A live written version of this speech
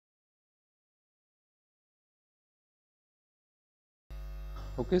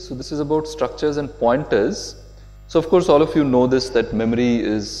Okay, so this is about structures and pointers. So of course all of you know this, that memory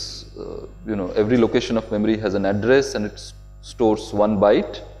is, every location of memory has an address and it stores 1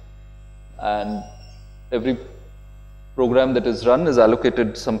 byte, and every program that is run is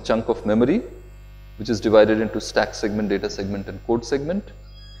allocated some chunk of memory which is divided into stack segment, data segment and code segment.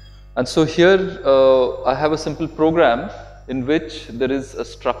 And so here I have a simple program in which there is a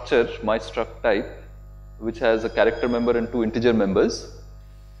structure, myStruct type, which has a character member and 2 integer members.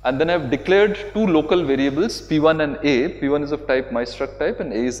 And then I have declared 2 local variables, P1 and A. P1 is of type myStruct type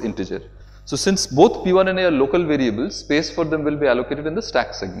and A is integer. So since both P1 and A are local variables, space for them will be allocated in the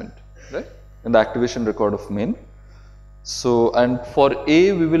stack segment, right, in the activation record of main. So, and for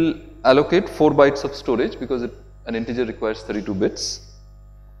A we will allocate 4 bytes of storage because an integer requires 32 bits.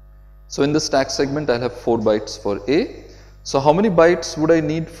 So in the stack segment I'll have 4 bytes for A. So how many bytes would I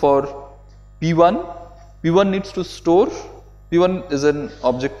need for P1? P1 needs to store, P1 is an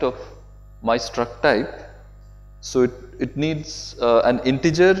object of myStruct type, so it needs an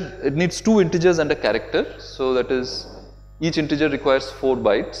integer, it needs 2 integers and a character, so that is each integer requires 4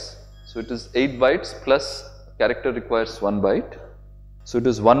 bytes, so it is 8 bytes plus character requires 1 byte, so it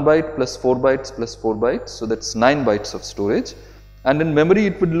is 1 byte plus 4 bytes plus 4 bytes, so that's 9 bytes of storage. And in memory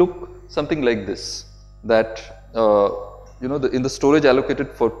it would look something like this, that in the storage allocated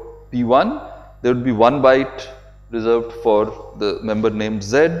for P1 there would be 1 byte reserved for the member named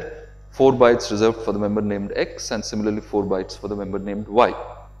Z, 4 bytes reserved for the member named X, and similarly 4 bytes for the member named Y.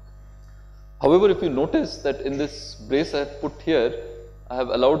 However, if you notice that in this brace I have put here, I have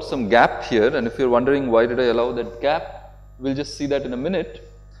allowed some gap here, and if you are wondering why did I allow that gap, we will just see that in a minute.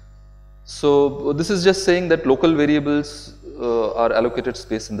 So this is just saying that local variables are allocated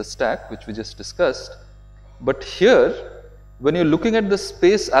space in the stack, which we just discussed. But here, when you are looking at the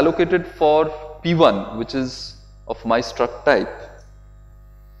space allocated for P1, which is of myStruct type,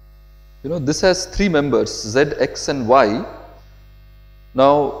 this has 3 members, Z, X and Y.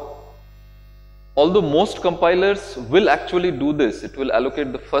 Now, although most compilers will actually do this, it will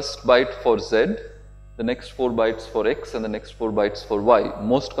allocate the first byte for Z, the next 4 bytes for X and the next 4 bytes for Y.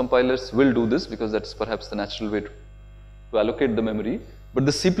 Most compilers will do this because that's perhaps the natural way to allocate the memory. But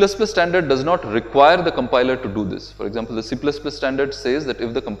the C++ standard does not require the compiler to do this. For example, the C++ standard says that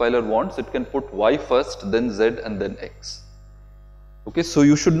if the compiler wants, it can put Y first, then Z and then X. Okay, so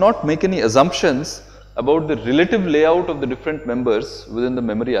you should not make any assumptions about the relative layout of the different members within the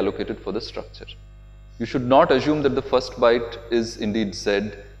memory allocated for the structure. You should not assume that the first byte is indeed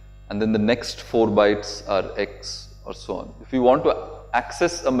Z and then the next 4 bytes are X or so on. If you want to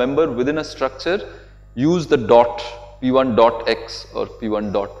access a member within a structure, use the dot P1.x or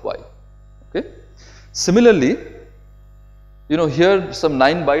P1.y. Okay. Similarly, here some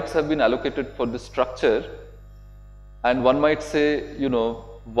 9 bytes have been allocated for this structure, and one might say,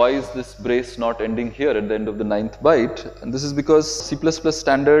 why is this brace not ending here at the end of the 9th byte? And this is because C++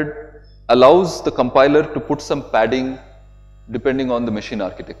 standard allows the compiler to put some padding depending on the machine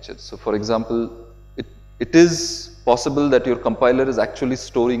architecture. So for example, it is possible that your compiler is actually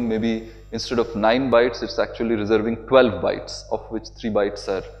storing, maybe instead of 9 bytes, it's actually reserving 12 bytes, of which 3 bytes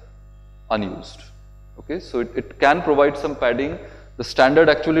are unused. Okay, so it can provide some padding. The standard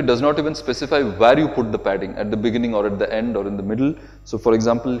actually does not even specify where you put the padding, at the beginning or at the end or in the middle. So for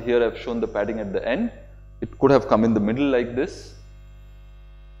example, here I've shown the padding at the end. It could have come in the middle like this.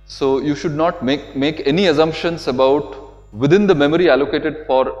 So you should not make any assumptions about within the memory allocated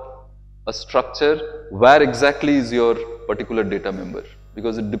for a structure where exactly is your particular data member,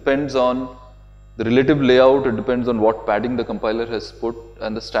 because it depends on the relative layout, it depends on what padding the compiler has put,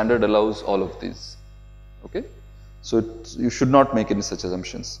 and the standard allows all of these. Okay, so you should not make any such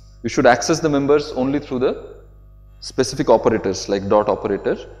assumptions. You should access the members only through the specific operators like dot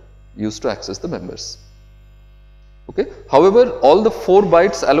operator used to access the members. Okay, however, all the 4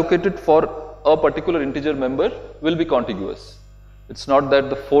 bytes allocated for a particular integer member will be contiguous. It's not that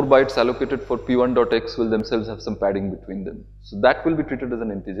the 4 bytes allocated for P1.x will themselves have some padding between them. So that will be treated as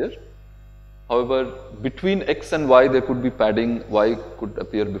an integer. However, between X and Y there could be padding, Y could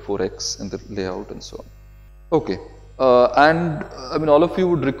appear before X in the layout and so on. Okay, and I mean all of you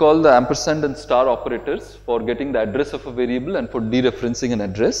would recall the ampersand and star operators for getting the address of a variable and for dereferencing an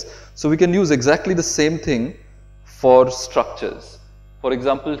address. So we can use exactly the same thing for structures. For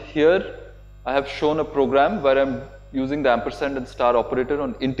example, here I have shown a program where I am using the ampersand and star operator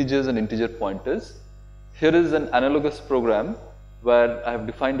on integers and integer pointers. Here is an analogous program where I have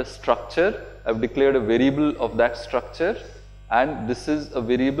defined a structure, I have declared a variable of that structure, and this is a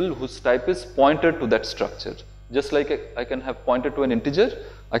variable whose type is pointer to that structure. Just like I can have pointer to an integer,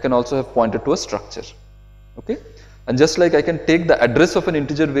 I can also have pointer to a structure. Okay? And just like I can take the address of an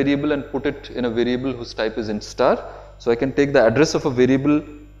integer variable and put it in a variable whose type is int star, so I can take the address of a variable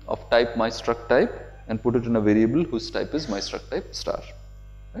of type myStruct type and put it in a variable whose type is myStruct type star.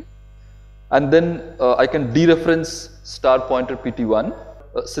 Right? And then I can dereference star pointer pt1.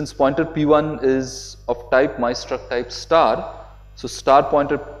 Since pointer p1 is of type myStruct type star, so star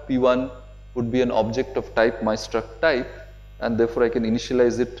pointer p1 would be an object of type myStruct type, and therefore I can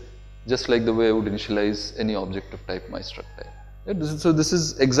initialize it just like the way I would initialize any object of type myStruct type. Right? So this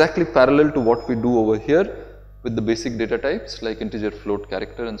is exactly parallel to what we do over here with the basic data types like integer, float,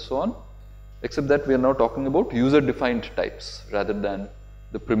 character and so on, except that we are now talking about user defined types rather than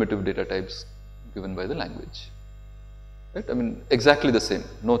the primitive data types given by the language. Right? I mean, exactly the same,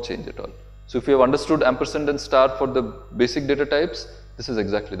 no change at all. So if you have understood ampersand and star for the basic data types, this is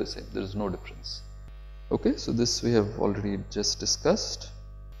exactly the same, there is no difference. Okay, so this we have already just discussed.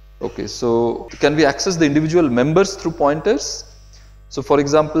 Okay, so can we access the individual members through pointers? So for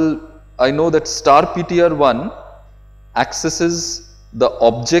example, I know that star ptr1 accesses the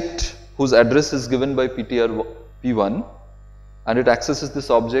object whose address is given by ptr1, and it accesses this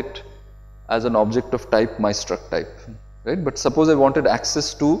object as an object of type myStruct type, right? But suppose I wanted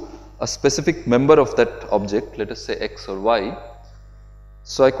access to a specific member of that object, let us say x or y.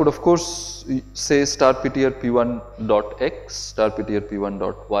 So I could of course say star ptr_p1 dot x, star ptr_p1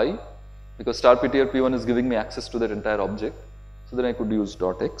 dot y, because star ptr_p1 is giving me access to that entire object. So then I could use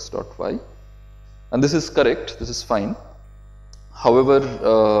dot x, dot y, and this is correct, this is fine. However,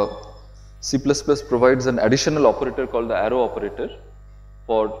 C++ provides an additional operator called the arrow operator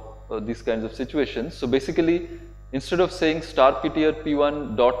for these kinds of situations. So basically, instead of saying star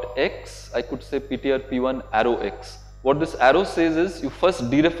ptr_p1 dot x, I could say ptr_p1 arrow x. What this arrow says is you first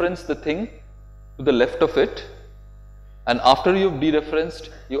dereference the thing to the left of it, and after you've dereferenced,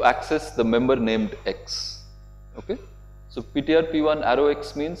 you access the member named x. Okay. So ptr_p1 arrow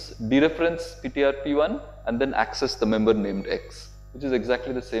x means dereference ptr_p1 and then access the member named x, which is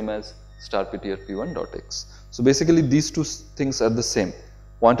exactly the same as star ptr_p1 dot x. So basically these two things are the same.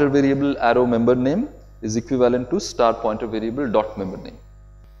 Pointer variable arrow member name is equivalent to star pointer variable dot member name.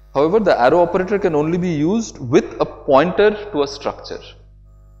 However, the arrow operator can only be used with a pointer to a structure,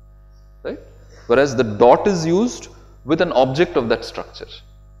 right? Whereas the dot is used with an object of that structure,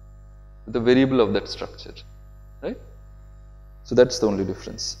 with a variable of that structure, right? So that's the only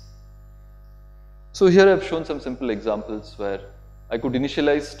difference. So here I have shown some simple examples where I could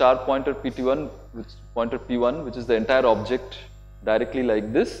initialize star pointer pt1 with pointer p1, which is the entire object, directly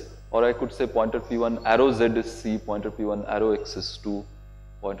like this, or I could say pointer p1 arrow z is c, pointer p1 arrow x is 2,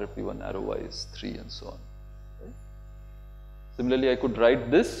 pointer p1 arrow y is 3, and so on. Right? Similarly, I could write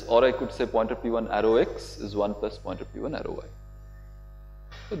this, or I could say pointer p1 arrow x is 1 plus pointer p1 arrow y.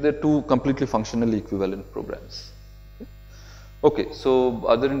 So they are two completely functionally equivalent programs. Okay, so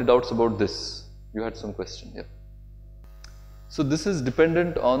are there any doubts about this? You had some question, yeah. So this is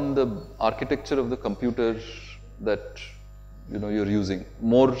dependent on the architecture of the computer that you're using,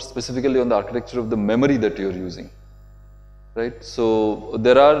 more specifically on the architecture of the memory that you're using, right? So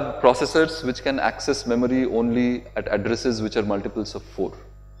there are processors which can access memory only at addresses which are multiples of 4,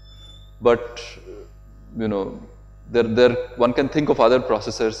 but one can think of other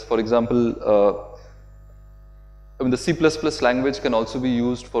processors. For example, the C++ language can also be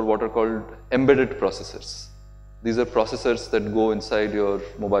used for what are called embedded processors. These are processors that go inside your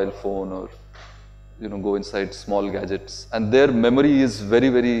mobile phone or go inside small gadgets, and their memory is very,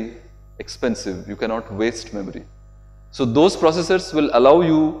 very expensive. You cannot waste memory. So those processors will allow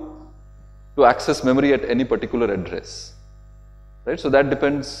you to access memory at any particular address, right? So that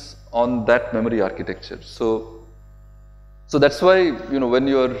depends on that memory architecture. So that's why when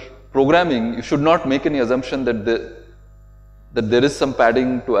you are programming, you should not make any assumption that there is some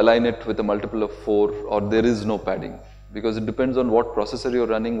padding to align it with a multiple of 4, or there is no padding, because it depends on what processor you're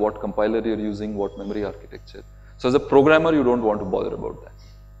running, what compiler you're using, what memory architecture. So as a programmer, you don't want to bother about that.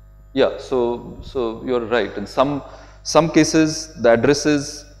 Yeah, so you're right. In some cases, the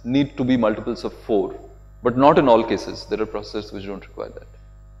addresses need to be multiples of 4, but not in all cases. There are processors which don't require that.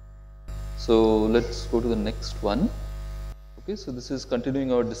 So let's go to the next one. Okay, so this is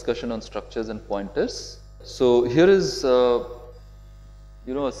continuing our discussion on structures and pointers. So here is a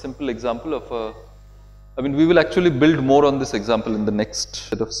simple example of we will actually build more on this example in the next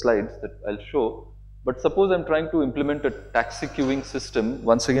set of slides that I'll show. But suppose I'm trying to implement a taxi queuing system.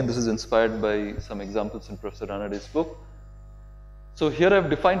 Once again, this is inspired by some examples in Professor Ranade's book. So here I've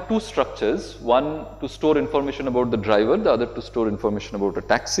defined two structures, one to store information about the driver, the other to store information about a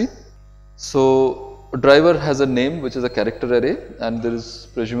taxi. So a driver has a name which is a character array, and there is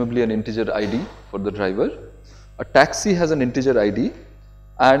presumably an integer ID for the driver. a taxi has an integer ID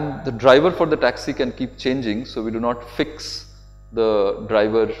and the driver for the taxi can keep changing, so we do not fix the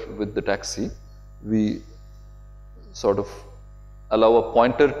driver with the taxi. We sort of allow a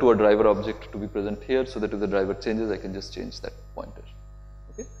pointer to a driver object to be present here, so that if the driver changes, I can just change that pointer.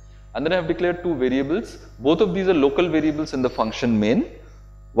 Okay. And then I have declared two variables. Both of these are local variables in the function main.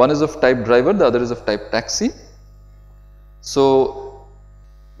 One is of type driver, the other is of type taxi. So,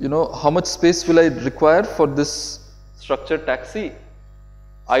 you know, how much space will I require for this structured taxi?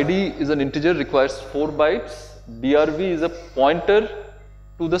 ID is an integer, requires 4 bytes. DRV is a pointer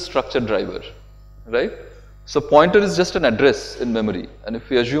to the structured driver, right? So pointer is just an address in memory, and if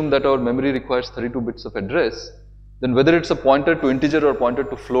we assume that our memory requires 32 bits of address, then whether it's a pointer to integer or pointer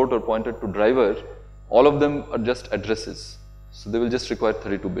to float or pointer to driver, all of them are just addresses. So they will just require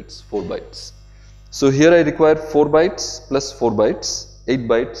 32 bits, 4 bytes. So here I require 4 bytes plus 4 bytes, 8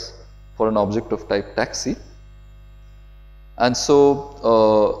 bytes for an object of type taxi. And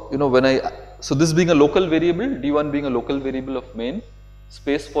so, you know, so this being a local variable, D1 being a local variable of main,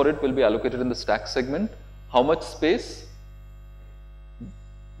 space for it will be allocated in the stack segment. How much space?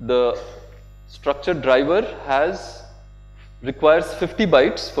 The structured driver requires 50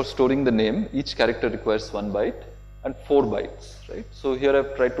 bytes for storing the name. Each character requires 1 byte and 4 bytes, right? So here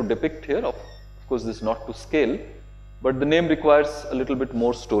I've tried to depict here, of course this is not to scale, but the name requires a little bit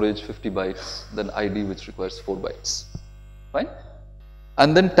more storage, 50 bytes, than ID, which requires 4 bytes. Fine?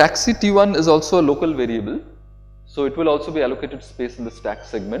 And then taxi T1 is also a local variable, so it will also be allocated space in the stack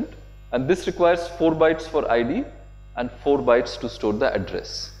segment, and this requires 4 bytes for ID and 4 bytes to store the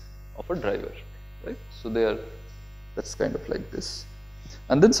address of a driver, right? So that's kind of like this.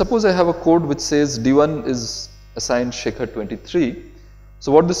 And then suppose I have a code which says D1 is assigned Shekhar 23.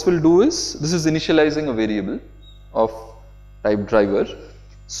 So what this will do is, this is initializing a variable of type driver.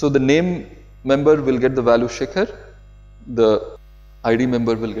 So the name member will get the value Shekhar, the ID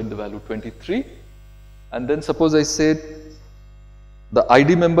member will get the value 23, and then suppose I say the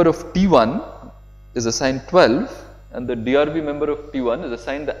ID member of T1 is assigned 12 and the DRV member of T1 is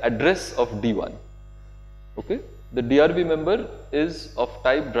assigned the address of D1. Okay. The DRV member is of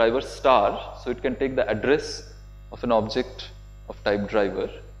type driver star, so it can take the address of an object of type driver.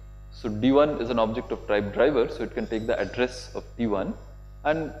 So D1 is an object of type driver, so it can take the address of T1.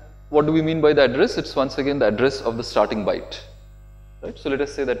 And what do we mean by the address? It's once again the address of the starting byte, right? So let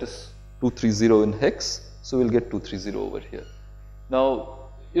us say that is 230 in hex, so we'll get 230 over here. Now,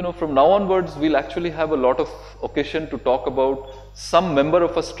 you know, from now onwards, we'll actually have a lot of occasion to talk about some member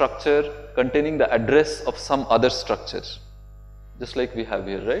of a structure containing the address of some other structure, just like we have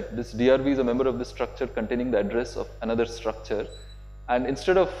here, right? This DRV is a member of this structure containing the address of another structure, and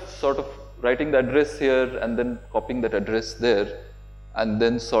instead of sort of writing the address here and then copying that address there, and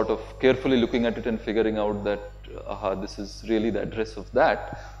then sort of carefully looking at it and figuring out that, aha, this is really the address of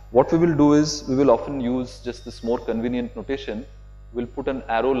that, what we will do is, we will often use just this more convenient notation. We'll put an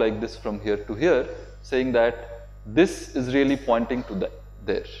arrow like this from here to here, saying that this is really pointing to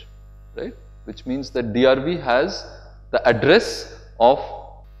there, right? Which means that DRV has the address of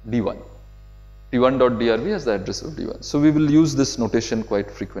D1. T1.drv has the address of D1. So we will use this notation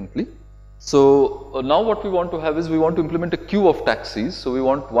quite frequently. So now what we want to have is, we want to implement a queue of taxis. So we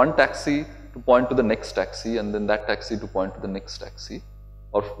want one taxi to point to the next taxi, and then that taxi to point to the next taxi,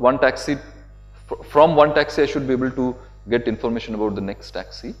 or one taxi, from one taxi I should be able to get information about the next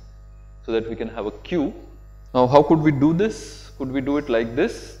taxi, so that we can have a queue. Now how could we do this? Could we do it like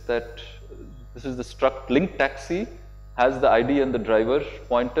this, that this is the struct link taxi, has the ID and the driver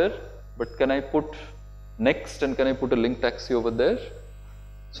pointer, but can I put next and can I put a link taxi over there?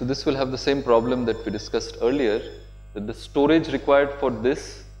 So this will have the same problem that we discussed earlier, that the storage required for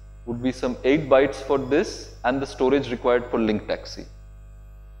this would be some 8 bytes for this and the storage required for link taxi,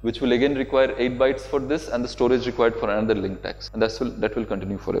 which will again require 8 bytes for this and the storage required for another link taxi, and that will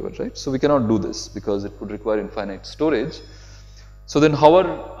continue forever, right? So we cannot do this because it would require infinite storage. So then how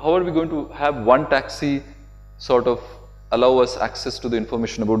are we going to have one taxi sort of allow us access to the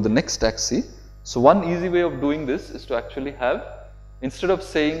information about the next taxi? So one easy way of doing this is to actually have, instead of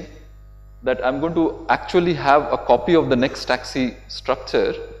saying that I'm going to actually have a copy of the next taxi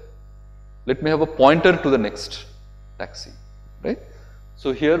structure, let me have a pointer to the next taxi, right?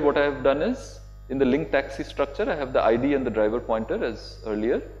 So here what I have done is, in the link taxi structure, I have the ID and the driver pointer as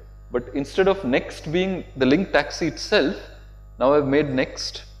earlier, but instead of next being the link taxi itself, now I have made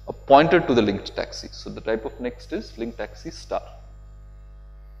next a pointer to the linked taxi. So the type of next is link taxi star,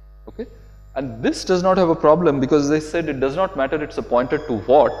 okay? And this does not have a problem, because as I said, it does not matter it's a pointer to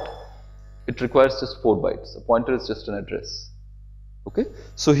what, it requires just 4 bytes. A pointer is just an address, Okay.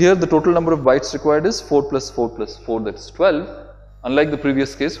 So here the total number of bytes required is 4 plus 4 plus 4, that's 12, unlike the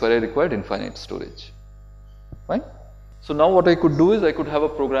previous case where I required infinite storage. Fine. So now what I could do is I could have a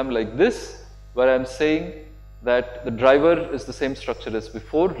program like this where I am saying that the driver is the same structure as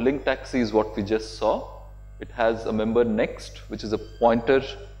before. Link taxi is what we just saw. It has a member next, which is a pointer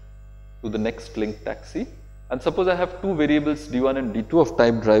to the next link taxi. And suppose I have two variables D1 and D2 of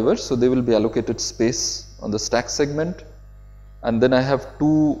type driver, so they will be allocated space on the stack segment. And then I have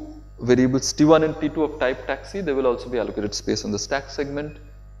two variables T1 and T2 of type taxi, they will also be allocated space on the stack segment.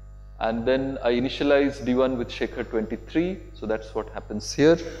 And then I initialize D1 with Shekhar 23, so that's what happens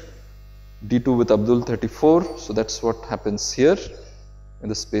here. D2 with Abdul 34, so that's what happens here in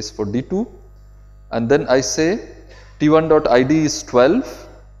the space for D2. And then I say T1.id is 12,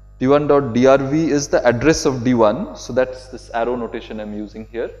 T1.drv is the address of D1, so that's this arrow notation I'm using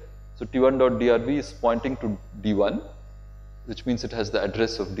here. So T1.drv is pointing to D1, which means it has the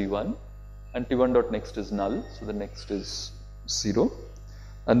address of D1, and T1.next is null, so the next is 0.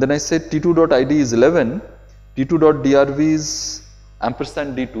 And then I say T2.id is 11, T2.drv is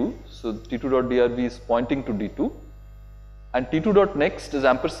ampersand D2, so T2.drv is pointing to D2, and T2.next is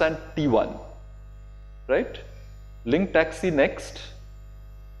ampersand T1, right? Link taxi next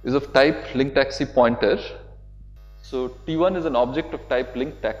is of type link taxi pointer. So T1 is an object of type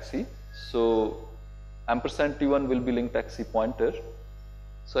link taxi, so ampersand T1 will be link taxi pointer,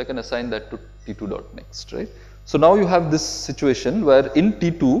 so I can assign that to T2.next, right? So now you have this situation where in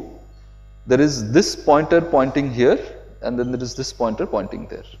T2 there is this pointer pointing here and then there is this pointer pointing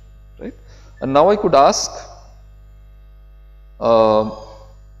there, right? And now I could ask,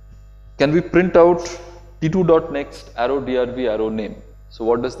 can we print out T2.next arrow drv arrow name? So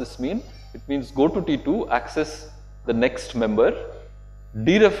what does this mean? It means go to T2, access the next member,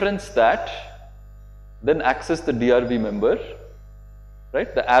 dereference that, then access the drv member,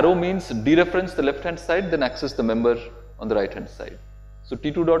 right? The arrow means dereference the left hand side, then access the member on the right hand side. So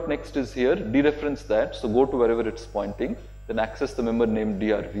T2.next is here, dereference that, so go to wherever it's pointing, then access the member named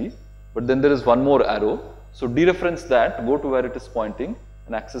drv, but then there is one more arrow, so dereference that, go to where it is pointing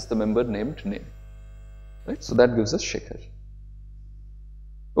and access the member named name, right? So that gives us Shekhar.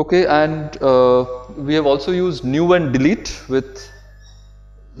 Okay, and we have also used new and delete with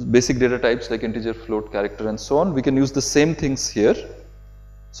basic data types like integer, float, character and so on. We can use the same things here.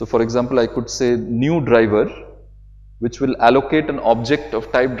 So for example, I could say new driver, which will allocate an object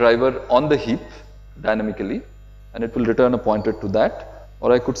of type driver on the heap dynamically, and it will return a pointer to that.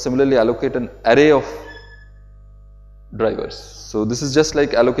 Or I could similarly allocate an array of drivers. So this is just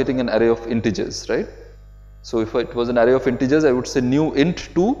like allocating an array of integers, right? So if it was an array of integers, I would say new int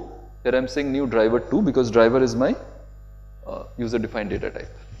 2, here I am saying new driver 2 because driver is my user defined data type.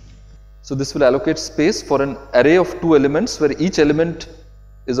 So this will allocate space for an array of two elements where each element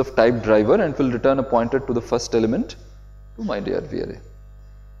is of type driver and will return a pointer to the first element to my drv array.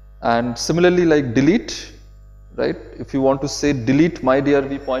 And similarly like delete, right? If you want to say delete my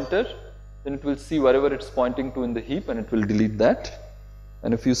drv pointer, then it will see wherever it's pointing to in the heap and it will delete that.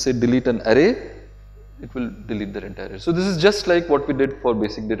 And if you say delete an array, it will delete the entire array. So this is just like what we did for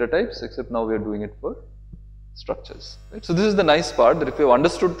basic data types, except now we are doing it for structures, right? So this is the nice part, that if you have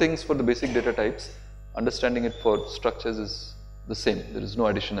understood things for the basic data types, understanding it for structures is the same. There is no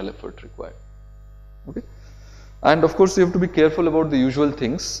additional effort required. Okay, and of course you have to be careful about the usual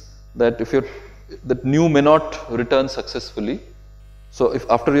things, that if that new may not return successfully. So if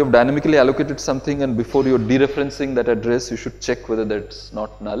after you have dynamically allocated something and before you are dereferencing that address, you should check whether that's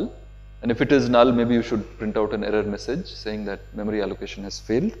not null. And if it is null, maybe you should print out an error message saying that memory allocation has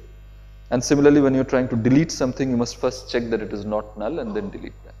failed. And similarly, when you're trying to delete something, you must first check that it is not null and then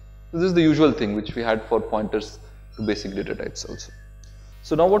delete that. So this is the usual thing which we had for pointers to basic data types also.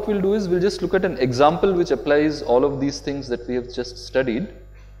 So now what we'll do is we'll just look at an example which applies all of these things that we have just studied,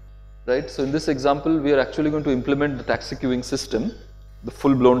 right? So in this example, we are actually going to implement the taxi queuing system, the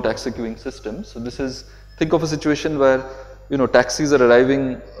full-blown taxi queuing system. So this is, think of a situation where taxis are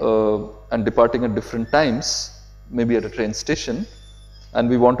arriving and departing at different times, maybe at a train station, and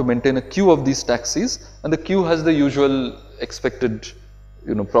we want to maintain a queue of these taxis, and the queue has the usual expected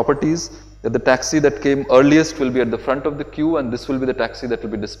properties, that the taxi that came earliest will be at the front of the queue and this will be the taxi that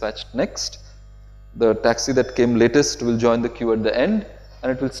will be dispatched next. The taxi that came latest will join the queue at the end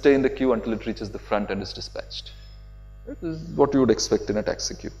and it will stay in the queue until it reaches the front and is dispatched. That is what you would expect in a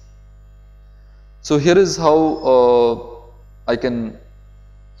taxi queue. So here is how I can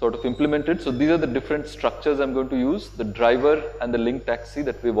sort of implement it. So these are the different structures I'm going to use, the driver and the link taxi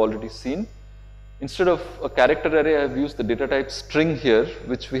that we've already seen. Instead of a character array, I have used the data type string here,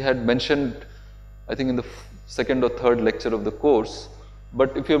 which we had mentioned I think in the second or third lecture of the course.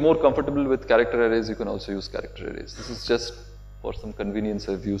 But if you're more comfortable with character arrays, you can also use character arrays. This is just for some convenience,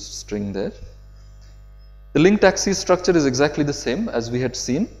 I've used string there. The linked taxi structure is exactly the same as we had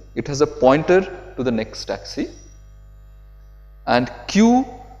seen. It has a pointer to the next taxi, and queue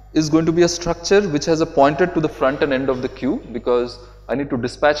is going to be a structure which has a pointer to the front and end of the queue, because I need to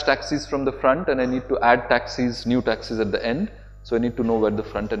dispatch taxis from the front and I need to add taxis, new taxis at the end. So I need to know where the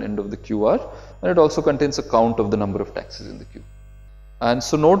front and end of the queue are, and it also contains a count of the number of taxis in the queue. And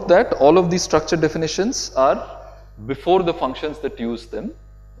so note that all of these structure definitions are before the functions that use them,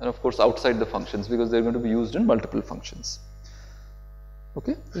 and of course outside the functions, because they are going to be used in multiple functions.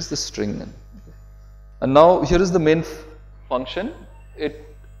 Okay, this is the string then. Okay. And now here is the main function.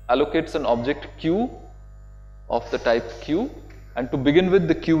 It allocates an object q of the type q, and to begin with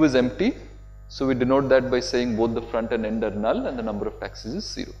the queue is empty. So we denote that by saying both the front and end are null and the number of taxis is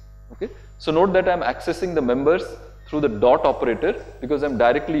 0. Okay. So note that I am accessing the members through the dot operator, because I am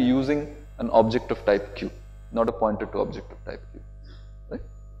directly using an object of type q, not a pointer to object of type q. Right?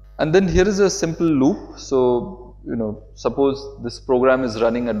 And then here is a simple loop. So suppose this program is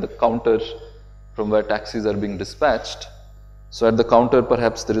running at the counter from where taxis are being dispatched. So at the counter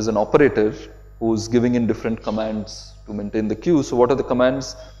perhaps there is an operator who is giving in different commands to maintain the queue. So what are the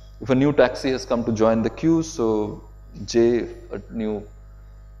commands? If a new taxi has come to join the queue, so J, a new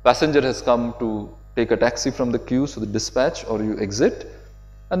passenger has come to take a taxi from the queue, so the dispatch or you exit.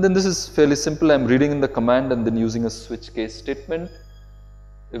 And then this is fairly simple. I am reading in the command and then using a switch case statement.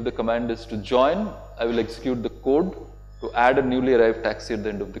 If the command is to join, I will execute the code to add a newly arrived taxi at the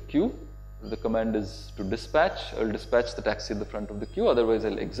end of the queue. If the command is to dispatch, I will dispatch the taxi at the front of the queue, otherwise I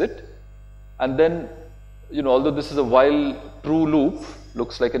will exit. And then, although this is a while true loop,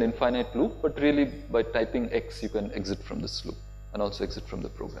 looks like an infinite loop, but really by typing X you can exit from this loop and also exit from the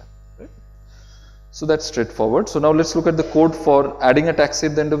program. Right? So that's straightforward. So now let's look at the code for adding a taxi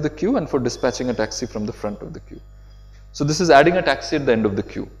at the end of the queue and for dispatching a taxi from the front of the queue. So this is adding a taxi at the end of the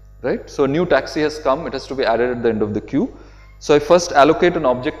queue, right? So a new taxi has come, it has to be added at the end of the queue. So I first allocate an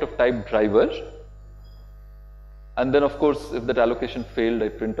object of type driver, and then of course if that allocation failed, I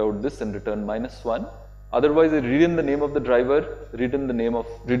print out this and return -1. Otherwise I read in the name of the driver, read in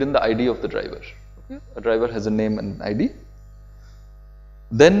the ID of the driver. Okay? A driver has a name and an ID.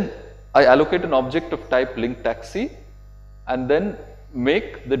 Then I allocate an object of type link taxi and then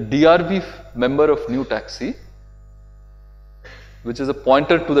make the DRV member of new taxi, which is a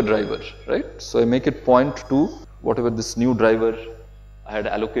pointer to the driver, right? So I make it point to whatever this new driver I had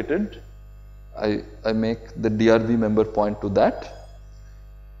allocated. I make the DRV member point to that.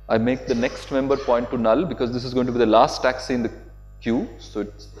 I make the next member point to null, because this is going to be the last taxi in the queue, so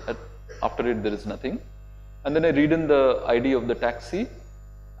after it there is nothing. And then I read in the ID of the taxi,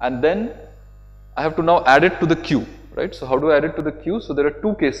 and then I have to now add it to the queue, right? So how do I add it to the queue? So there are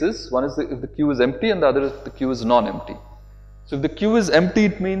two cases. One is if the queue is empty, and the other is the queue is non-empty. So if the queue is empty,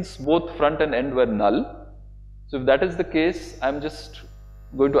 it means both front and end were null. So if that is the case, I am just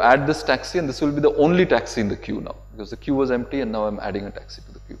going to add this taxi, and this will be the only taxi in the queue now, because the queue was empty and now I am adding a taxi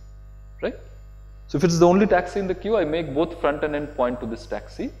to the queue, right? So if it's the only taxi in the queue, I make both front and end point to this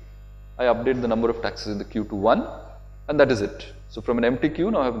taxi. I update the number of taxis in the queue to 1, and that is it. So from an empty queue,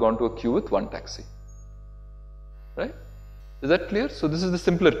 now I have gone to a queue with 1 taxi, right? Is that clear? So this is the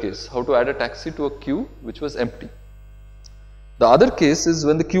simpler case, how to add a taxi to a queue which was empty. The other case is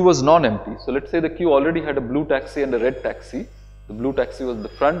when the queue was non-empty. So let's say the queue already had a blue taxi and a red taxi. The blue taxi was at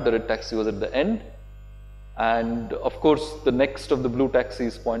the front, the red taxi was at the end, and of course the next of the blue taxi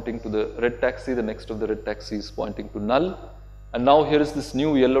is pointing to the red taxi, the next of the red taxi is pointing to null, and now here is this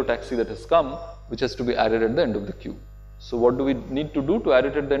new yellow taxi that has come, which has to be added at the end of the queue. So what do we need to do to add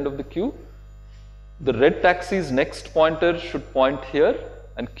it at the end of the queue? The red taxi's next pointer should point here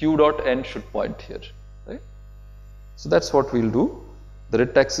and q dot end should point here, right? So that's what we'll do. The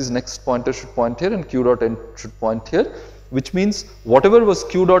red taxi's next pointer should point here and q dot end should point here, which means whatever was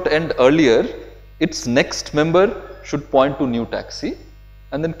q dot end earlier, its next member should point to new taxi,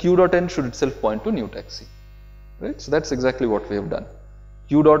 and then q dot end should itself point to new taxi, right? So that's exactly what we have done.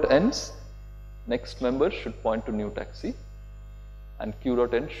 Q dot end's next member should point to new taxi, and q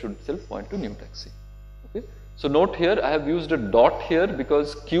dot end should itself point to new taxi. Okay. So note here, I have used a dot here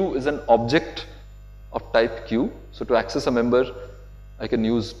because q is an object of type q. So to access a member, I can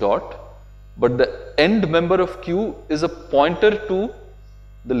use dot. But the end member of q is a pointer to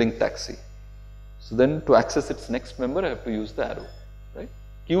the link taxi. So then to access its next member, I have to use the arrow, right?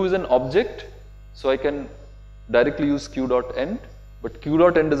 Q is an object, so I can directly use q dot end, but q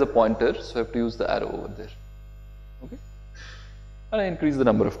dot end is a pointer, so I have to use the arrow over there. Okay? And I increase the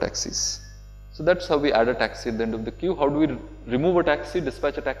number of taxis. So So that's how we add a taxi at the end of the queue. How do we remove a taxi,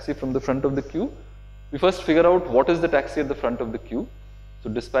 dispatch a taxi from the front of the queue? We first figure out what is the taxi at the front of the queue. So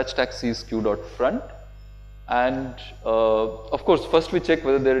dispatch taxi is queue.front, and of course first we check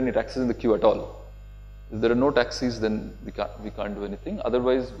whether there are any taxis in the queue at all. If there are no taxis, then we can't do anything.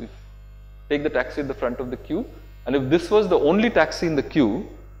 Otherwise, we take the taxi at the front of the queue, and if this was the only taxi in the queue,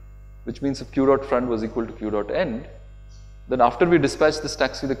 which means if queue.front was equal to queue.end, then after we dispatch this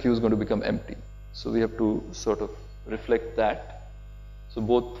taxi, the queue is going to become empty. So we have to sort of reflect that. So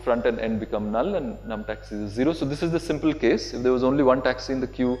both front and end become null and num taxi is 0. So this is the simple case. If there was only one taxi in the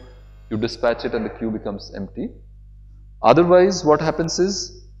queue, you dispatch it and the queue becomes empty. Otherwise, what happens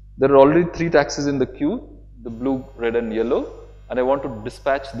is, there are already 3 taxis in the queue, the blue, red and yellow, and I want to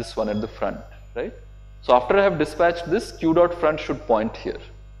dispatch this one at the front, right? So after I have dispatched this, queue.front should point here.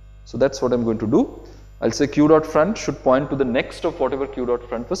 So that's what I'm going to do. I'll say queue.front should point to the next of whatever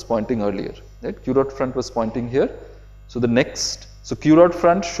queue.front was pointing earlier, right? Queue.front was pointing here. So the next, so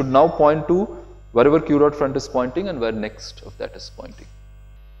queue.front should now point to wherever queue.front is pointing and where next of that is pointing.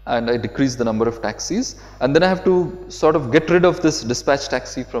 And I decrease the number of taxis, and then I have to sort of get rid of this dispatch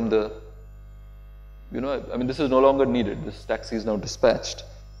taxi from the, I mean this is no longer needed, this taxi is now dispatched.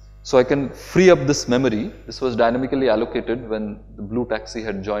 So I can free up this memory. This was dynamically allocated when the blue taxi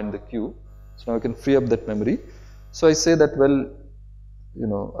had joined the queue. So now I can free up that memory. So I say that, well,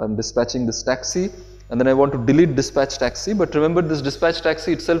 I'm dispatching this taxi, and then I want to delete dispatch taxi, but remember this dispatch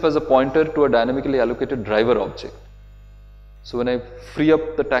taxi itself has a pointer to a dynamically allocated driver object. So when I free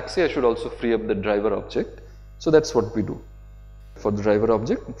up the taxi, I should also free up the driver object. So that's what we do for the driver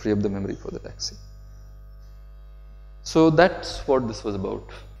object, and free up the memory for the taxi. So that's what this was about.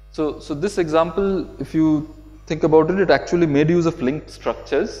 So this example, if you think about it, it actually made use of linked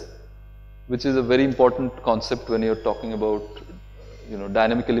structures, which is a very important concept when you're talking about,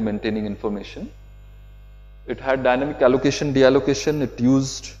 dynamically maintaining information. It had dynamic allocation, deallocation. It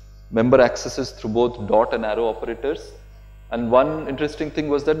used member accesses through both dot and arrow operators. And one interesting thing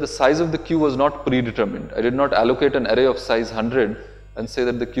was that the size of the queue was not predetermined. I did not allocate an array of size 100 and say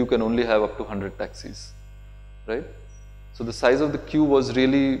that the queue can only have up to 100 taxis, right? So the size of the queue was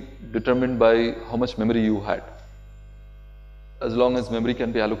really determined by how much memory you had. As long as memory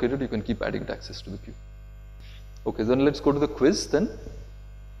can be allocated, you can keep adding taxis to the queue. Okay, then let's go to the quiz then.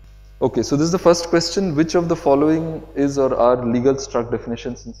 Okay, so this is the first question. Which of the following is or are legal struct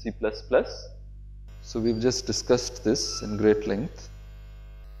definitions in C++? So we've just discussed this in great length.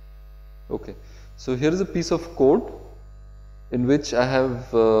 Okay, so here is a piece of code in which I have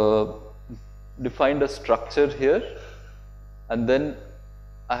defined a structure here, and then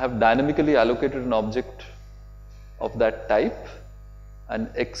I have dynamically allocated an object of that type, and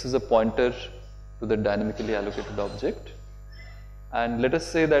X is a pointer to the dynamically allocated object. And let us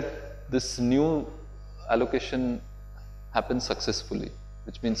say that this new allocation happens successfully,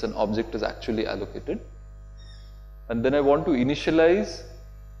 which means an object is actually allocated. And then I want to initialize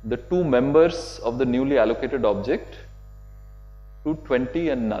the 2 members of the newly allocated object to 20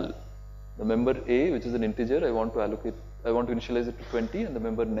 and null. The member A, which is an integer, I want to initialize it to 20, and the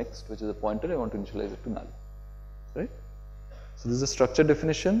member next, which is a pointer, I want to initialize it to null, right? So this is a structure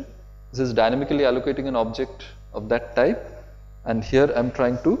definition. This is dynamically allocating an object of that type, and here I am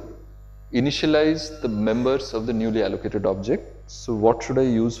trying to initialize the members of the newly allocated object. So what should I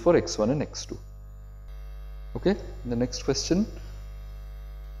use for x1 and x2? Okay, the next question.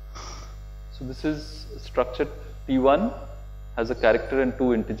 So this is structure T1, has a character and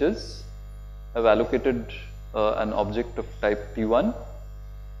 2 integers. I have allocated an object of type T1.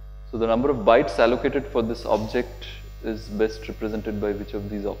 So the number of bytes allocated for this object is best represented by which of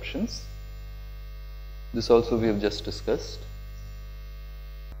these options? This also we have just discussed.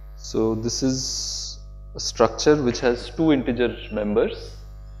 So this is a structure which has 2 integer members,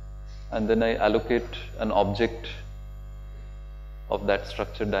 and then I allocate an object of that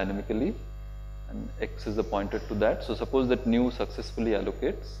structure dynamically, and X is a pointer to that. So suppose that new successfully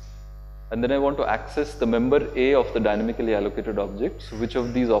allocates, and then I want to access the member A of the dynamically allocated object. So which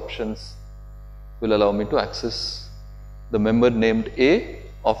of these options will allow me to access the member named A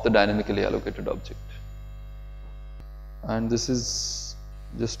of the dynamically allocated object? And this is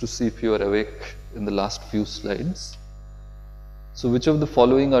just to see if you are awake in the last few slides. So which of the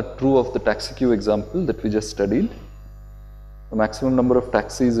following are true of the taxi queue example that we just studied? The maximum number of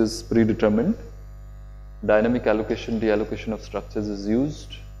taxis is predetermined. Dynamic allocation, deallocation of structures is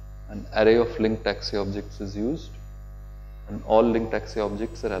used. An array of linked taxi objects is used. And all linked taxi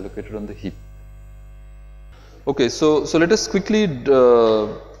objects are allocated on the heap. Okay, so let us quickly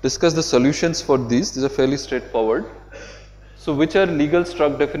discuss the solutions for these. These are fairly straightforward. So which are legal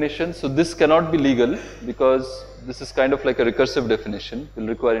struct definitions? So this cannot be legal because this is kind of like a recursive definition, will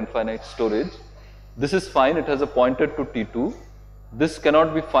require infinite storage. This is fine, it has a pointer to T2. This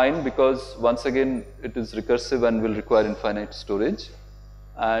cannot be fine because once again it is recursive and will require infinite storage.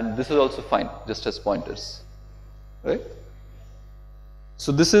 And this is also fine, just as pointers, right?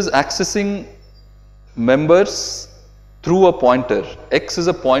 So this is accessing members through a pointer. X is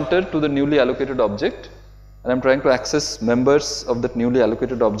a pointer to the newly allocated object, and I'm trying to access members of that newly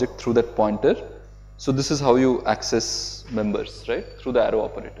allocated object through that pointer. So this is how you access members, right? Through the arrow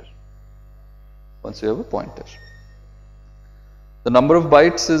operator, once you have a pointer. The number of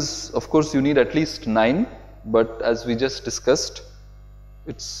bytes is, of course, you need at least 9, but as we just discussed,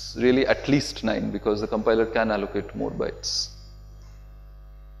 it's really at least 9 because the compiler can allocate more bytes.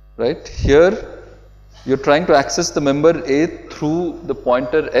 Right? Here, you're trying to access the member A through the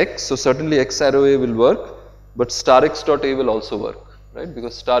pointer X, so certainly X arrow A will work, but star X dot A will also work, right?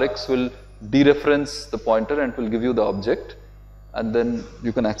 Because star X will dereference the pointer and will give you the object, and then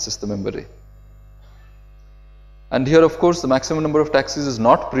you can access the member A. And here, of course, the maximum number of taxis is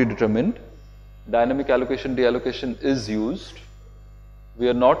not predetermined. Dynamic allocation deallocation is used. We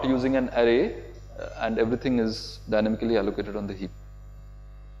are not using an array, and everything is dynamically allocated on the heap,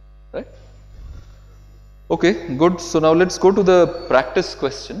 right? Okay, good. So now let's go to the practice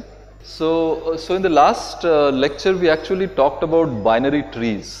question. So in the last lecture, we actually talked about binary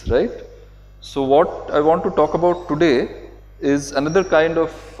trees, right? So what I want to talk about today is another kind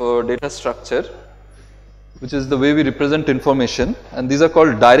of data structure, which is the way we represent information, and these are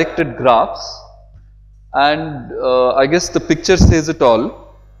called directed graphs. And I guess the picture says it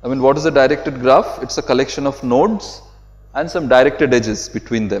all. I mean, what is a directed graph? It's a collection of nodes and some directed edges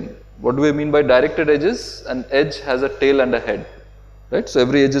between them. What do I mean by directed edges? An edge has a tail and a head, right? So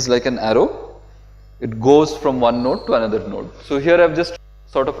every edge is like an arrow. It goes from one node to another node. So here I've just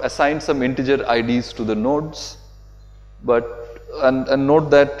sort of assigned some integer IDs to the nodes, but and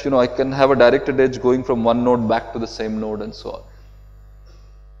note that, you know, I can have a directed edge going from one node back to the same node and so on.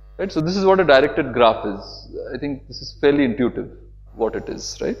 Right? So this is what a directed graph is. I think this is fairly intuitive what it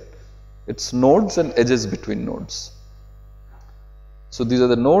is, right? It's nodes and edges between nodes. So these are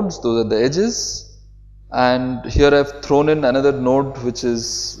the nodes, those are the edges, and here I have thrown in another node which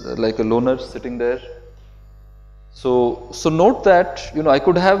is like a loner sitting there. So note that, you know, I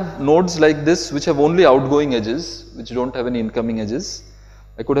could have nodes like this which have only outgoing edges, which don't have any incoming edges.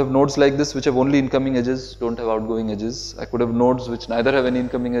 I could have nodes like this which have only incoming edges, don't have outgoing edges. I could have nodes which neither have any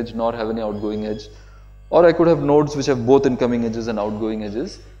incoming edge nor have any outgoing edge. Or I could have nodes which have both incoming edges and outgoing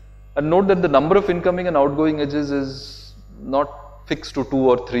edges. And note that the number of incoming and outgoing edges is not fixed to 2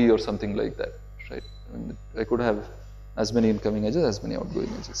 or 3 or something like that, right? I mean, I could have as many incoming edges as many outgoing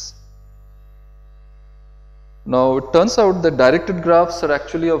edges. Now it turns out that directed graphs are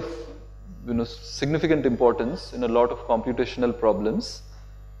actually of, you know, significant importance in a lot of computational problems,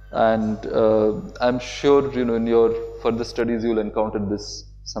 and I'm sure, you know, in your further studies you will encounter this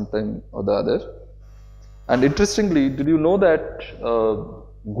sometime or the other. And interestingly, did you know that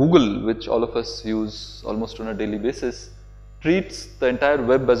Google, which all of us use almost on a daily basis, treats the entire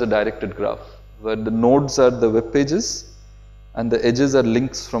web as a directed graph, where the nodes are the web pages and the edges are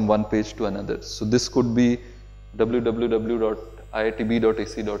links from one page to another. So this could be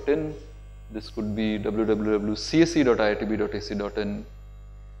www.iitb.ac.in, this could be www.csc.iitb.ac.in,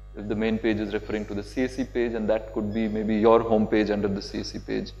 if the main page is referring to the CSC page, and that could be maybe your home page under the CSC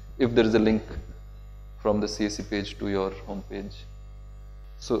page, if there is a link from the CSC page to your home page.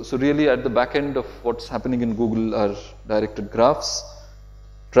 So really at the back end of what's happening in Google are directed graphs.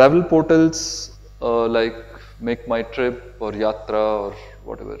 Travel portals like Make My Trip or Yatra or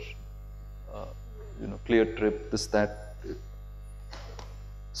whatever, you know, Clear Trip, this, that.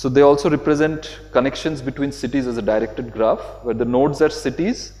 So they also represent connections between cities as a directed graph, where the nodes are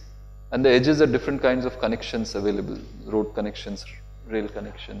cities and the edges are different kinds of connections available, road connections, rail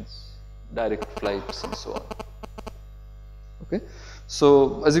connections, direct flights and so on. Okay.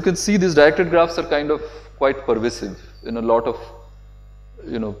 So as you can see, these directed graphs are kind of quite pervasive in a lot of,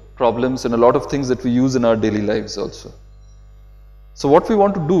 you know, problems and a lot of things that we use in our daily lives also. So what we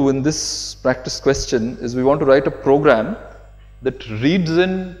want to do in this practice question is we want to write a program that reads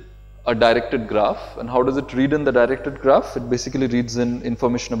in a directed graph. And how does it read in the directed graph? It basically reads in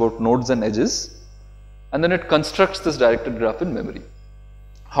information about nodes and edges, and then it constructs this directed graph in memory.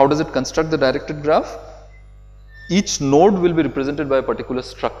 How does it construct the directed graph? Each node will be represented by a particular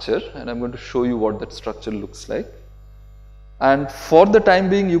structure, and I'm going to show you what that structure looks like. And for the time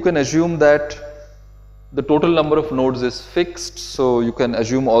being, you can assume that the total number of nodes is fixed, so you can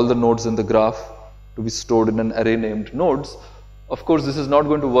assume all the nodes in the graph to be stored in an array named nodes. Of course, this is not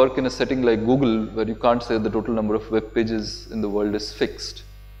going to work in a setting like Google, where you can't say the total number of web pages in the world is fixed.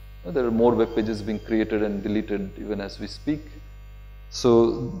 There are more web pages being created and deleted even as we speak.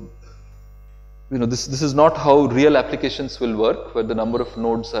 So, this is not how real applications will work, where the number of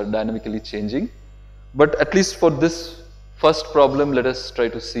nodes are dynamically changing. But at least for this first problem, let us try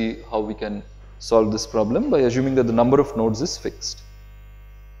to see how we can solve this problem by assuming that the number of nodes is fixed.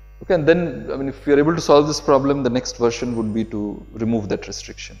 Okay, and then, if we are able to solve this problem, the next version would be to remove that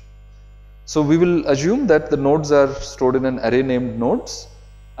restriction. So we will assume that the nodes are stored in an array named nodes,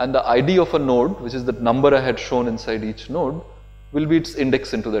 and the ID of a node, which is the number I had shown inside each node, will be its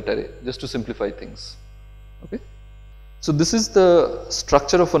index into that array, just to simplify things. Okay. So this is the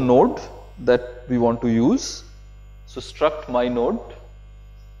structure of a node that we want to use. So struct my node,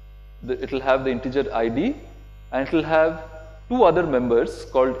 it will have the integer ID, and it will have two other members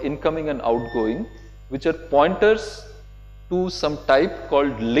called incoming and outgoing, which are pointers to some type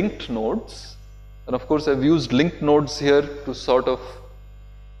called linked nodes. And of course, I've used linked nodes here to sort of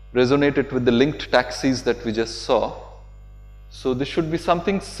resonate it with the linked taxis that we just saw. So this should be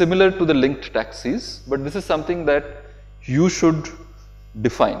something similar to the linked taxis, but this is something that you should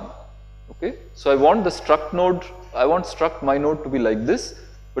define. Okay, so I want the struct node, I want struct my node to be like this,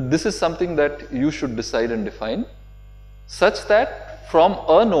 but this is something that you should decide and define, such that from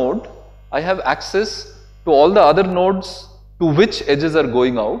a node I have access to all the other nodes to which edges are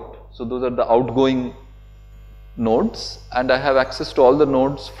going out. So those are the outgoing nodes, and I have access to all the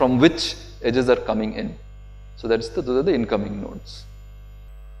nodes from which edges are coming in. So those are the incoming nodes.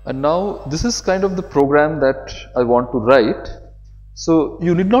 And now this is kind of the program that I want to write. So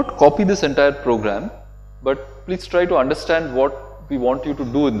you need not copy this entire program, but please try to understand what we want you to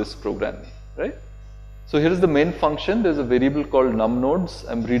do in this program, right? So here is the main function. There is a variable called numNodes.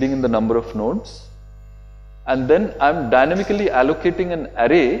 I'm reading in the number of nodes, and then I'm dynamically allocating an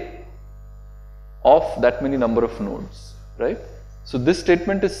array of that many number of nodes, right? So this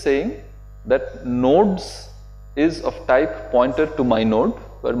statement is saying that nodes is of type pointer to my node,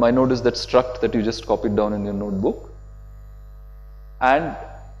 where my node is that struct that you just copied down in your notebook, and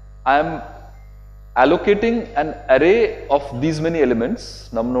I'm allocating an array of these many elements,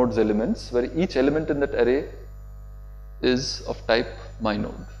 numNodes elements, where each element in that array is of type my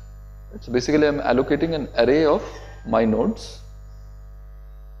node. Right? So basically I'm allocating an array of my nodes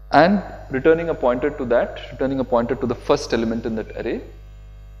and returning a pointer to that, returning a pointer to the first element in that array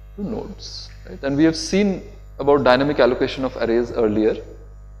to nodes. Right? And we have seen about dynamic allocation of arrays earlier.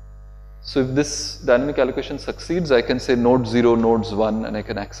 So if this dynamic allocation succeeds, I can say node 0, nodes 1, and I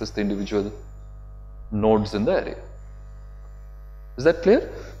can access the individual nodes in the array. Is that clear?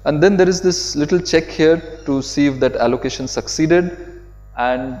 And then there is this little check here to see if that allocation succeeded.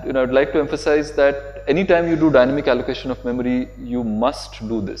 And I'd like to emphasize that anytime you do dynamic allocation of memory, you must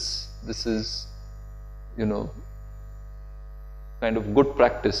do this. This is, kind of good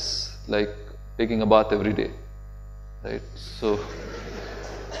practice, like taking a bath every day, right? So,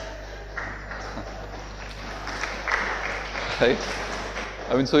 right?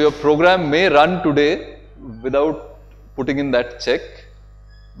 So your program may run today without putting in that check,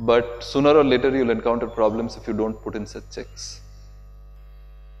 but sooner or later you'll encounter problems if you don't put in such checks.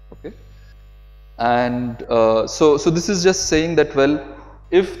 Okay? And so this is just saying that, well,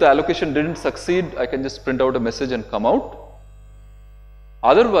 if the allocation didn't succeed, I can just print out a message and come out.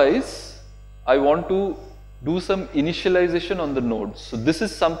 Otherwise, I want to do some initialization on the nodes. So this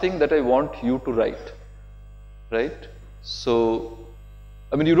is something that I want you to write, right? So,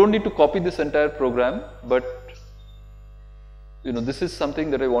 you don't need to copy this entire program, but this is something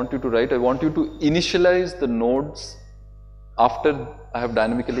that I want you to write. I want you to initialize the nodes after I have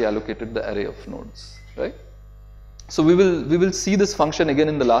dynamically allocated the array of nodes, right? So we will see this function again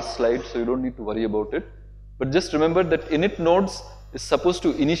in the last slide, so you don't need to worry about it. But just remember that init nodes is supposed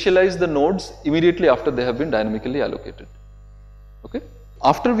to initialize the nodes immediately after they have been dynamically allocated. Okay?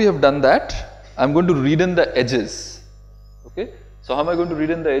 After we have done that, I'm going to read in the edges. Okay? So how am I going to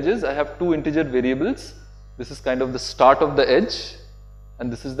read in the edges? I have two integer variables. This is kind of the start of the edge,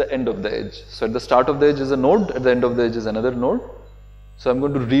 and this is the end of the edge. So at the start of the edge is a node, at the end of the edge is another node. So I'm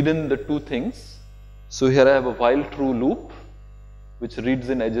going to read in the two things. So here I have a while true loop, which reads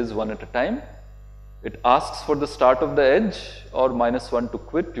in edges one at a time. It asks for the start of the edge or -1 to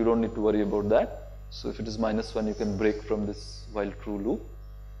quit. You don't need to worry about that. So if it is -1, you can break from this while true loop.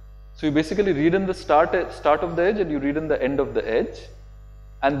 So you basically read in the start of the edge and you read in the end of the edge,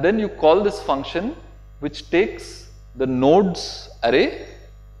 and then you call this function which takes the nodes array,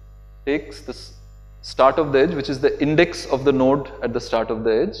 takes the start of the edge, which is the index of the node at the start of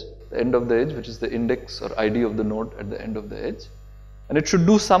the edge, the end of the edge, which is the index or ID of the node at the end of the edge, and it should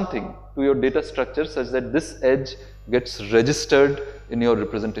do something to your data structure such that this edge gets registered in your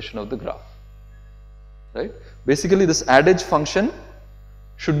representation of the graph, right? Basically, this add edge function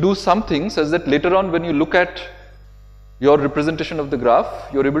should do something such that later on when you look at your representation of the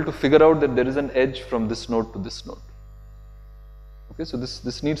graph, you are able to figure out that there is an edge from this node to this node. Okay, so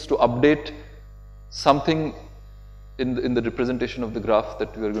this needs to update something in the representation of the graph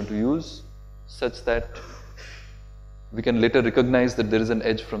that we are going to use, such that we can later recognize that there is an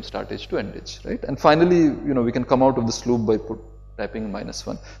edge from start edge to end edge, right? And finally, we can come out of this loop by typing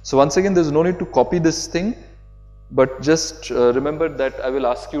 -1. So once again, there is no need to copy this thing, but just remember that I will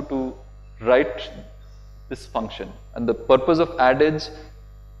ask you to write this function, and the purpose of add edge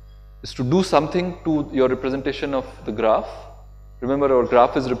is to do something to your representation of the graph. Remember, our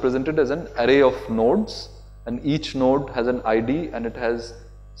graph is represented as an array of nodes, and each node has an ID and it has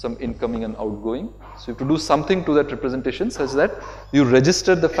some incoming and outgoing. So you have to do something to that representation such that you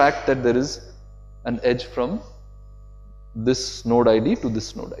register the fact that there is an edge from this node ID to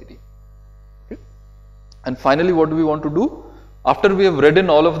this node ID. Okay. And finally, what do we want to do? After we have read in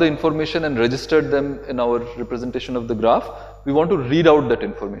all of the information and registered them in our representation of the graph, we want to read out that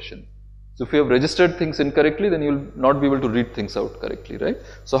information. So if you have registered things incorrectly, then you will not be able to read things out correctly, right?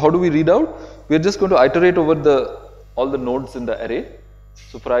 So how do we read out? We are just going to iterate over all the nodes in the array.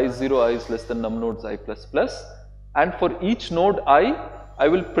 So for I is 0, I is less than num nodes I plus plus, and for each node I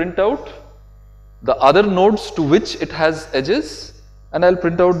will print out the other nodes to which it has edges, and I will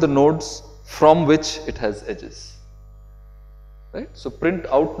print out the nodes from which it has edges, right? So print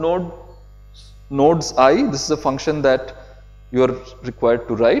out nodes I, this is a function that you are required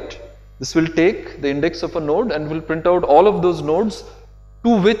to write. This will take the index of a node and will print out all of those nodes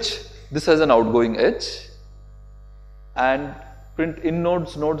to which this has an outgoing edge, and print in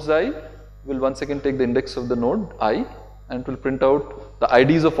nodes I will once again take the index of the node I, and it will print out the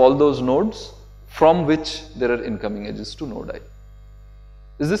IDs of all those nodes from which there are incoming edges to node I.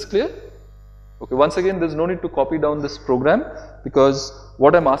 Is this clear? Okay, once again, there is no need to copy down this program, because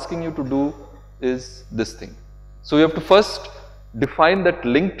what I am asking you to do is this thing. So you have to first define that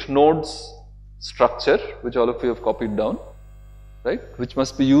linked nodes structure, which all of you have copied down, right, which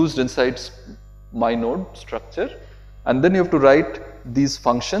must be used inside my node structure, and then you have to write these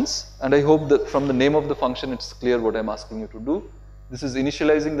functions, and I hope that from the name of the function it's clear what I'm asking you to do. This is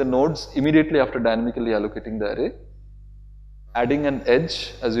initializing the nodes immediately after dynamically allocating the array, adding an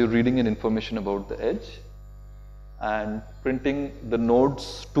edge as you're reading in information about the edge, and printing the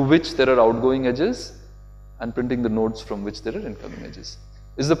nodes to which there are outgoing edges, and printing the nodes from which there are incoming edges.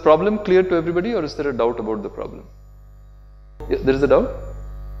 Is the problem clear to everybody, or is there a doubt about the problem? Yeah, there is a doubt?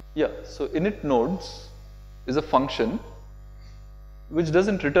 Yeah, so init nodes is a function which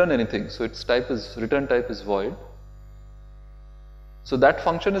doesn't return anything, so its return type is void. So that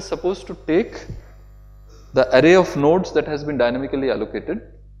function is supposed to take the array of nodes that has been dynamically allocated.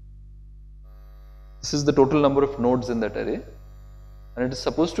 This is the total number of nodes in that array, and it is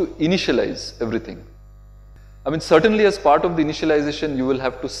supposed to initialize everything. I mean, certainly as part of the initialization, you will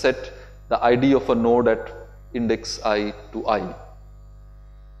have to set the ID of a node at index I to I,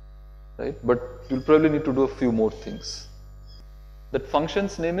 right? But you'll probably need to do a few more things. That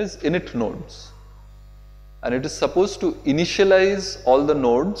function's name is init nodes, and it is supposed to initialize all the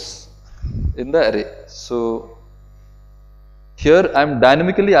nodes in the array. So here I am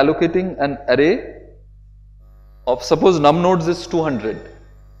dynamically allocating an array of, suppose num nodes is 200.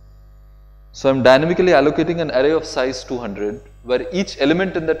 So I am dynamically allocating an array of size 200, where each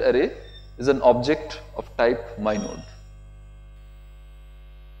element in that array is an object of type mynode.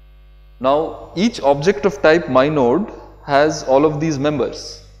 Now each object of type mynode has all of these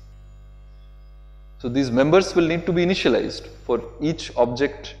members. So these members will need to be initialized for each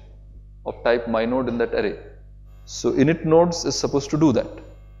object of type mynode in that array. So init nodes is supposed to do that.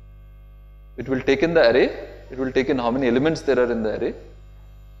 It will take in the array, it will take in how many elements there are in the array,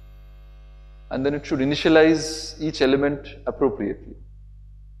 and then it should initialize each element appropriately,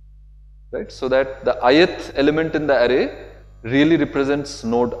 right? So that the ith element in the array really represents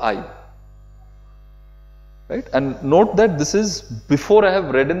node I, right? And note that this is before I have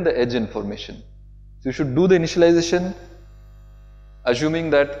read in the edge information. So you should do the initialization assuming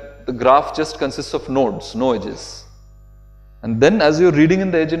that the graph just consists of nodes, no edges. And then as you're reading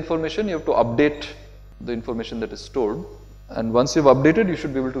in the edge information, you have to update the information that is stored. And once you've updated, you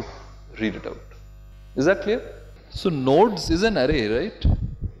should be able to read it out. Is that clear? So nodes is an array, right?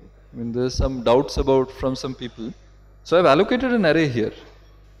 I mean, there's some doubts from some people. So I've allocated an array here.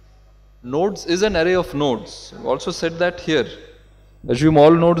 Nodes is an array of nodes. I've also said that here. Assume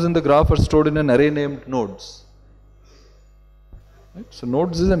all nodes in the graph are stored in an array named nodes. Right? So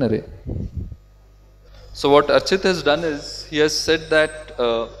nodes is an array. So what Archit has done is he has said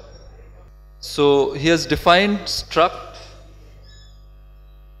that so he has defined struct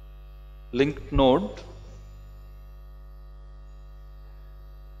linked node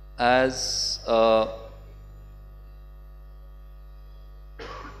as a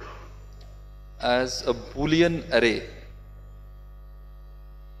Boolean array,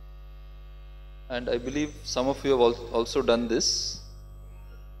 and I believe some of you have also done this,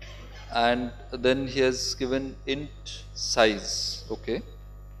 and then he has given int size, okay,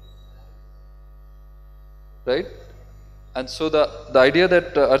 right? And so the idea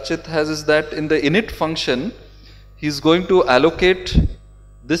that Archit has is that in the init function he is going to allocate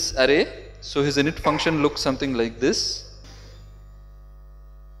this array. So his init function looks something like this.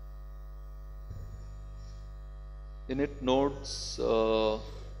 Init nodes,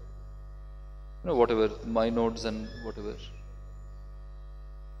 whatever, my nodes and whatever.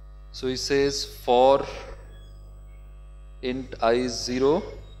 So he says for int I is 0,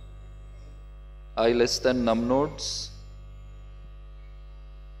 I less than num nodes,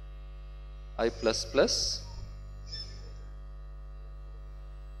 I plus plus,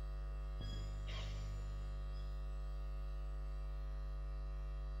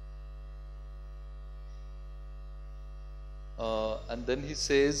 and then he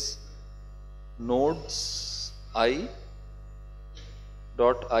says nodes I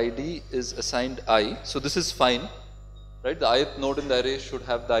dot id is assigned I. So this is fine, right? The ith node in the array should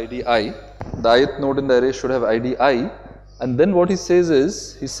have the id I. The ith node in the array should have id I. And then what he says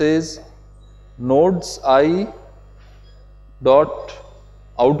is, he says nodes I dot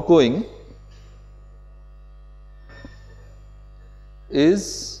outgoing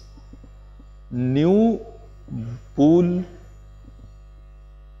is new bool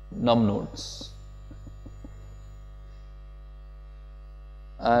num nodes.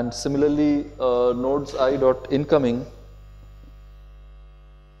 And similarly, nodes I dot incoming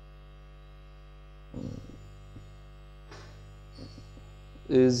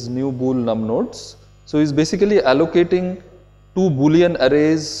is new bool num nodes. So he's basically allocating two Boolean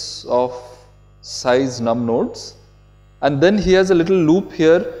arrays of size num nodes, and then he has a little loop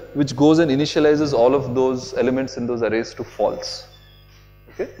here which goes and initializes all of those elements in those arrays to false.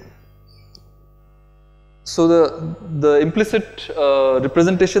 Okay. So the implicit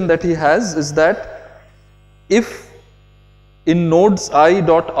representation that he has is that if in nodes I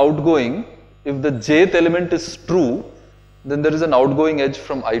dot outgoing, if the jth element is true, then there is an outgoing edge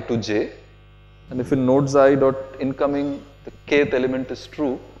from I to j, and if in nodes I dot incoming the kth element is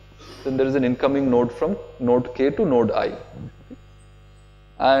true, then there is an incoming node from node k to node I.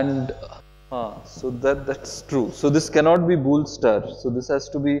 And so that's true. So this cannot be bool star. So this has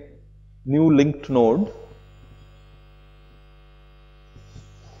to be new linked node,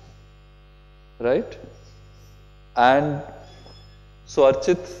 right? And so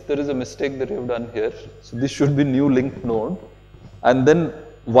Archit, there is a mistake that you have done here. So this should be new linked node, and then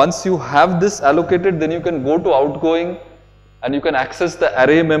once you have this allocated, then you can go to outgoing and you can access the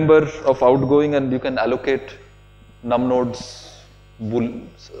array member of outgoing, and you can allocate num nodes,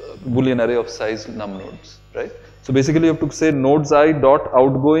 Boolean array of size num nodes, right? So basically you have to say nodes I dot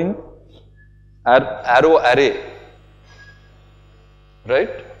outgoing arrow array,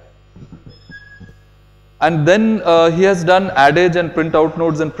 right? And then he has done addage and print out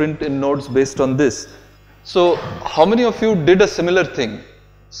nodes and print in nodes based on this. So how many of you did a similar thing?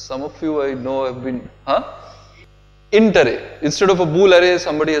 Some of you I know have been, int array. Instead of a bool array,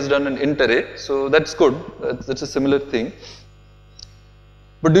 somebody has done an int array. So that's good. That's a similar thing.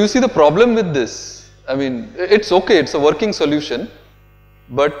 But do you see the problem with this? I mean, it's okay, it's a working solution,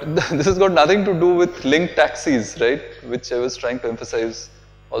 but this has got nothing to do with linked taxis, right? Which I was trying to emphasize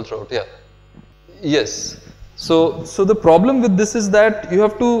all throughout. Yeah. Yes. So the problem with this is that you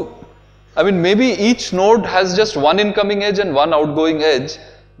have to, I mean, maybe each node has just one incoming edge and one outgoing edge,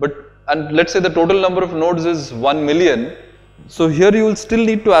 and let's say the total number of nodes is 1 million. So here you will still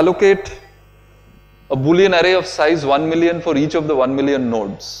need to allocate a Boolean array of size 1 million for each of the 1 million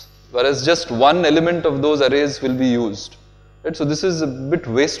nodes, whereas just one element of those arrays will be used. Right? So this is a bit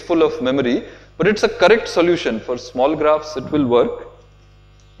wasteful of memory, but it's a correct solution. For small graphs it will work.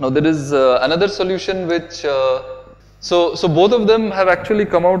 Now there is another solution which, so both of them have actually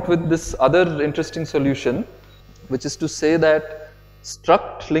come out with this other interesting solution, which is to say that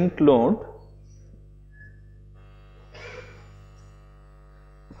struct linked node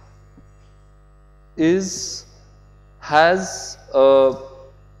has a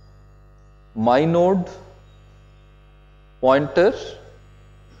my node pointer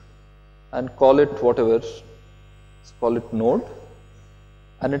and call it whatever, let's call it node,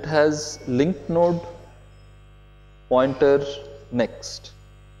 and it has linked node, pointer, next.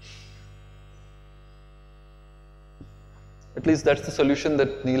 At least that's the solution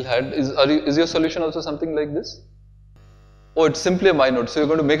that Neil had. Is your solution also something like this? Oh, it's simply a my node. So you're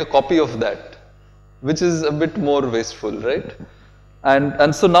going to make a copy of that, which is a bit more wasteful, right?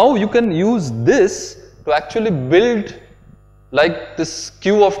 And so now you can use this to actually build, like this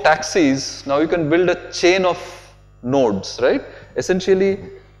queue of taxis. Now you can build a chain of nodes, right? Essentially,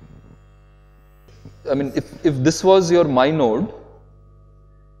 I mean, if this was your my node,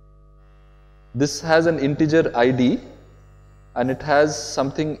 this has an integer ID, and it has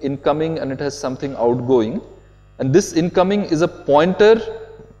something incoming and it has something outgoing, and this incoming is a pointer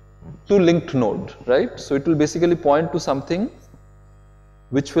to linked node, right? So it will basically point to something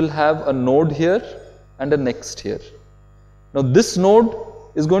which will have a node here and a next here. Now this node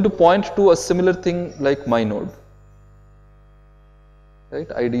is going to point to a similar thing like my node, right?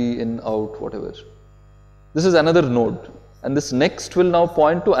 ID, in, out, whatever. This is another node, and this next will now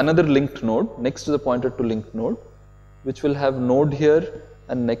point to another linked node. Next is a pointer to linked node, which will have node here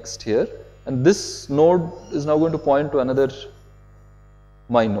and next here, and this node is now going to point to another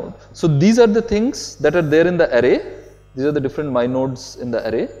my node. So these are the things that are there in the array. These are the different my nodes in the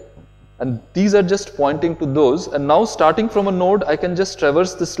array, and these are just pointing to those. And now starting from a node, I can just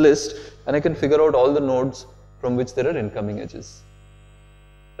traverse this list and I can figure out all the nodes from which there are incoming edges,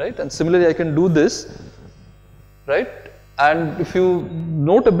 right? And similarly I can do this, right? And if you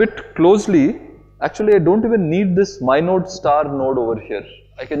note a bit closely, actually I don't even need this my node star node over here.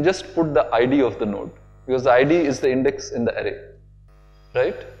 I can just put the ID of the node, because the ID is the index in the array,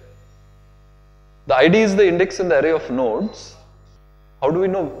 right? The ID is the index in the array of nodes. How do we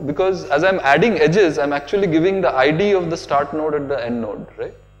know? Because as I'm adding edges, I'm actually giving the ID of the start node and the end node,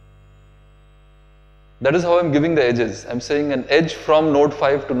 right? That is how I'm giving the edges. I'm saying an edge from node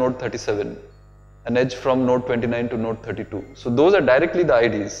 5 to node 37, an edge from node 29 to node 32. So those are directly the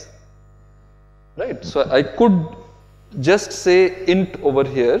IDs, right? So I could just say int over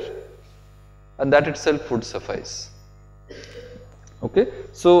here, and that itself would suffice. Okay,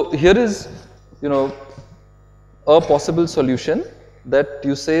 so here is, you know, a possible solution, that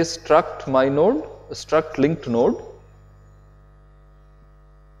you say struct my node, struct linked node,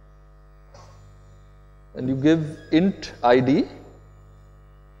 and you give int ID,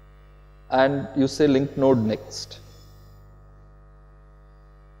 and you say linked node next.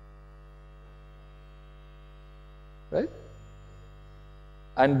 Right?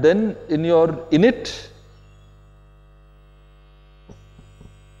 And then in your init,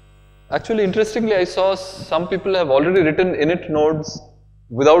 actually interestingly I saw some people have already written init nodes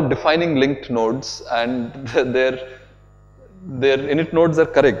without defining linked nodes, and their init nodes are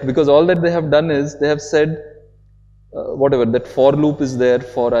correct, because all that they have done is they have said whatever, that for loop is there,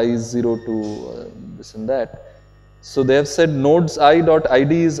 for I is 0 to this and that. So they have said nodes I dot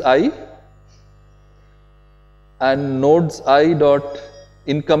ID is I, and nodes I dot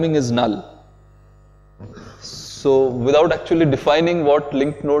incoming is null. So without actually defining what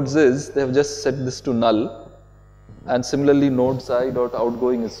linked nodes is, they have just set this to null, and similarly nodes I dot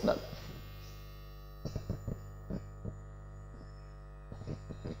outgoing is null.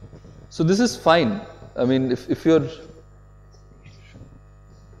 So this is fine. I mean, if you're,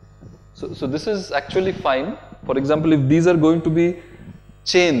 so this is actually fine. For example, if these are going to be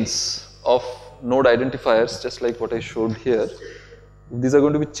chains of node identifiers, just like what I showed here, if these are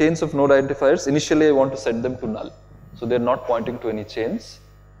going to be chains of node identifiers, initially I want to set them to null, so they are not pointing to any chains.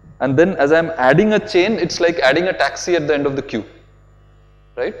 And then as I am adding a chain, it's like adding a taxi at the end of the queue,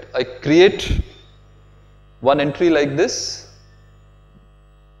 right? I create one entry like this,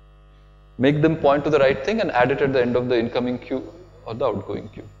 make them point to the right thing, and add it at the end of the incoming queue or the outgoing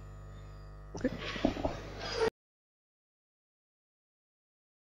queue. Okay.